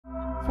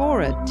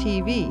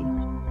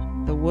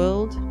FORA.tv. The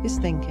world is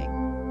thinking.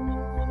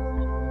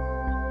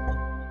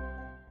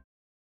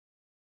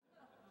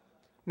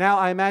 Now,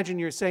 I imagine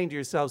you're saying to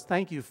yourselves,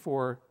 thank you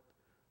for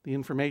the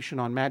information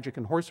on magic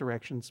and horse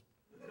erections.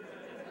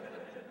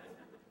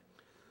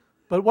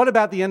 But what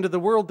about the end of the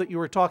world that you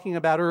were talking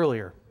about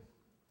earlier?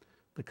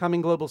 The coming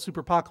global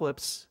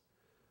superpocalypse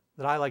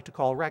that I like to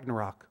call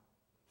Ragnarok.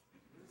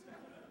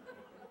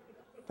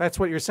 That's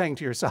what you're saying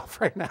to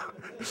yourself right now.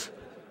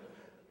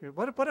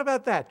 What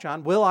about that,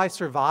 John? Will I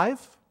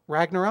survive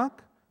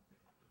Ragnarok?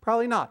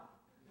 Probably not.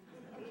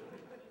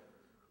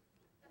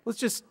 Let's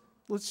just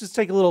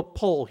take a little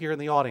poll here in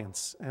the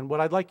audience. And what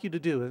I'd like you to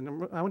do,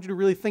 and I want you to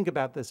really think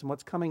about this and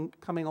what's coming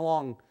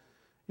along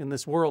in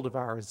this world of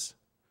ours.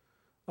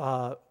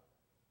 How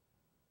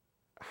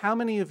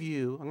many of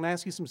you, I'm going to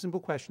ask you some simple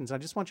questions. I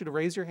just want you to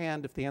raise your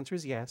hand if the answer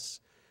is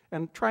yes,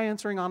 and try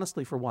answering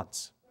honestly for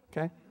once,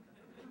 okay?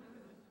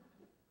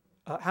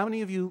 How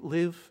many of you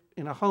live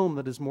in a home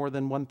that is more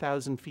than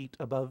 1,000 feet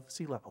above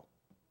sea level?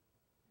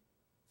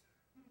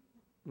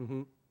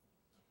 Mm-hmm.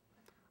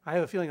 I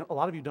have a feeling a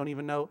lot of you don't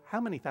even know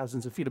how many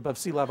thousands of feet above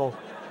sea level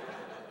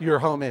your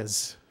home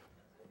is.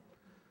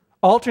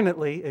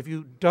 Alternately, if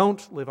you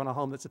don't live on a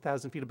home that's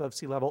 1,000 feet above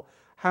sea level,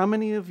 how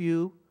many of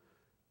you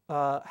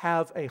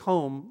have a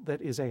home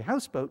that is a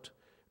houseboat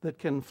that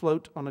can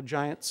float on a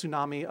giant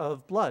tsunami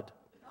of blood?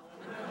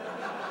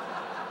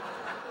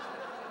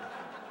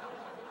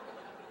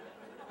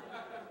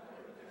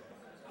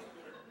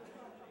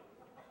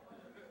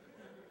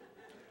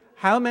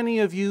 How many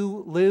of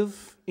you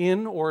live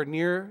in or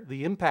near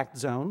the impact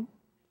zone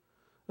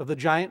of the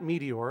giant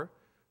meteor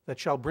that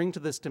shall bring to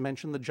this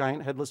dimension the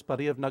giant headless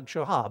body of Nug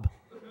Shohab?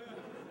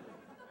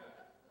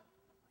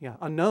 Yeah,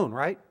 unknown,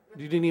 right?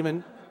 You didn't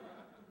even.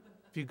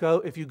 If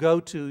you go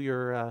to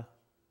your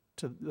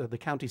to the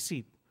county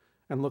seat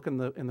and look in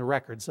the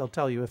records, they'll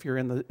tell you if you're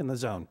in the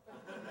zone.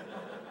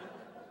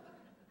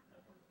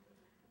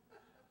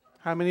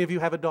 How many of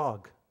you have a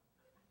dog?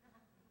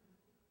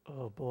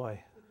 Oh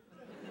boy.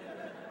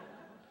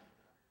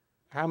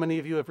 How many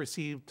of you have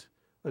received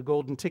a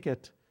golden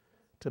ticket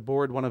to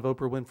board one of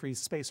Oprah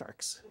Winfrey's space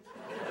arcs?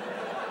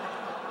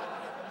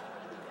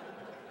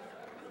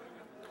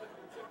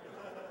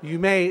 You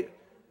may,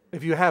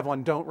 if you have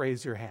one, don't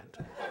raise your hand.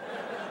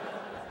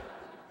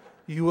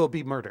 You will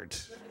be murdered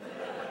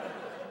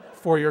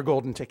for your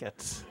golden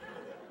ticket.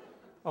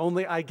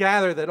 I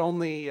gather that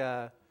only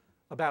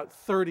about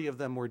 30 of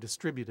them were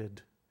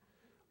distributed,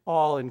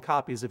 all in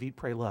copies of Eat,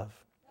 Pray, Love.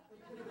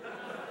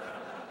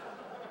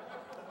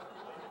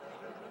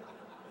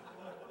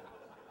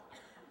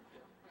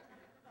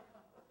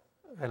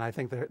 And I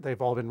think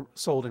they've all been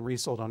sold and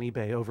resold on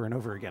eBay over and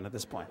over again at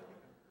this point.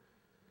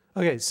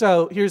 Okay,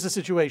 so here's the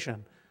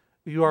situation.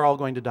 You are all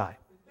going to die.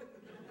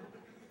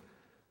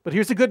 But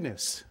here's the good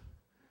news.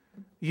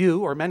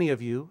 You, or many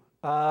of you,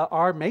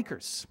 are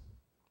makers,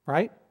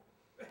 right?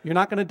 You're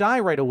not going to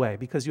die right away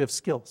because you have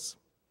skills.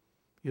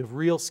 You have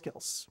real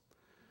skills.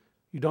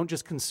 You don't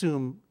just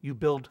consume, you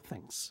build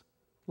things,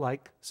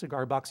 like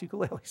cigar box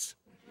ukuleles.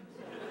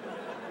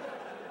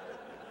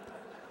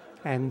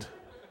 And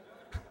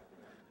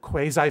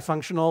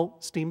quasi-functional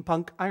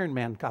steampunk Iron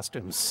Man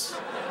costumes.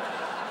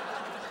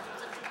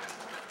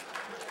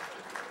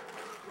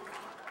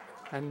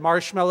 And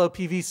marshmallow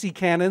PVC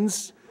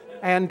cannons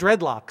and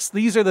dreadlocks.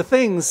 These are the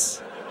things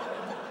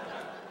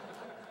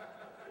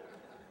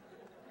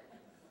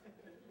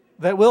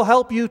that will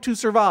help you to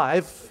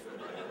survive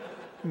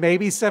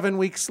maybe 7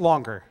 weeks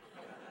longer.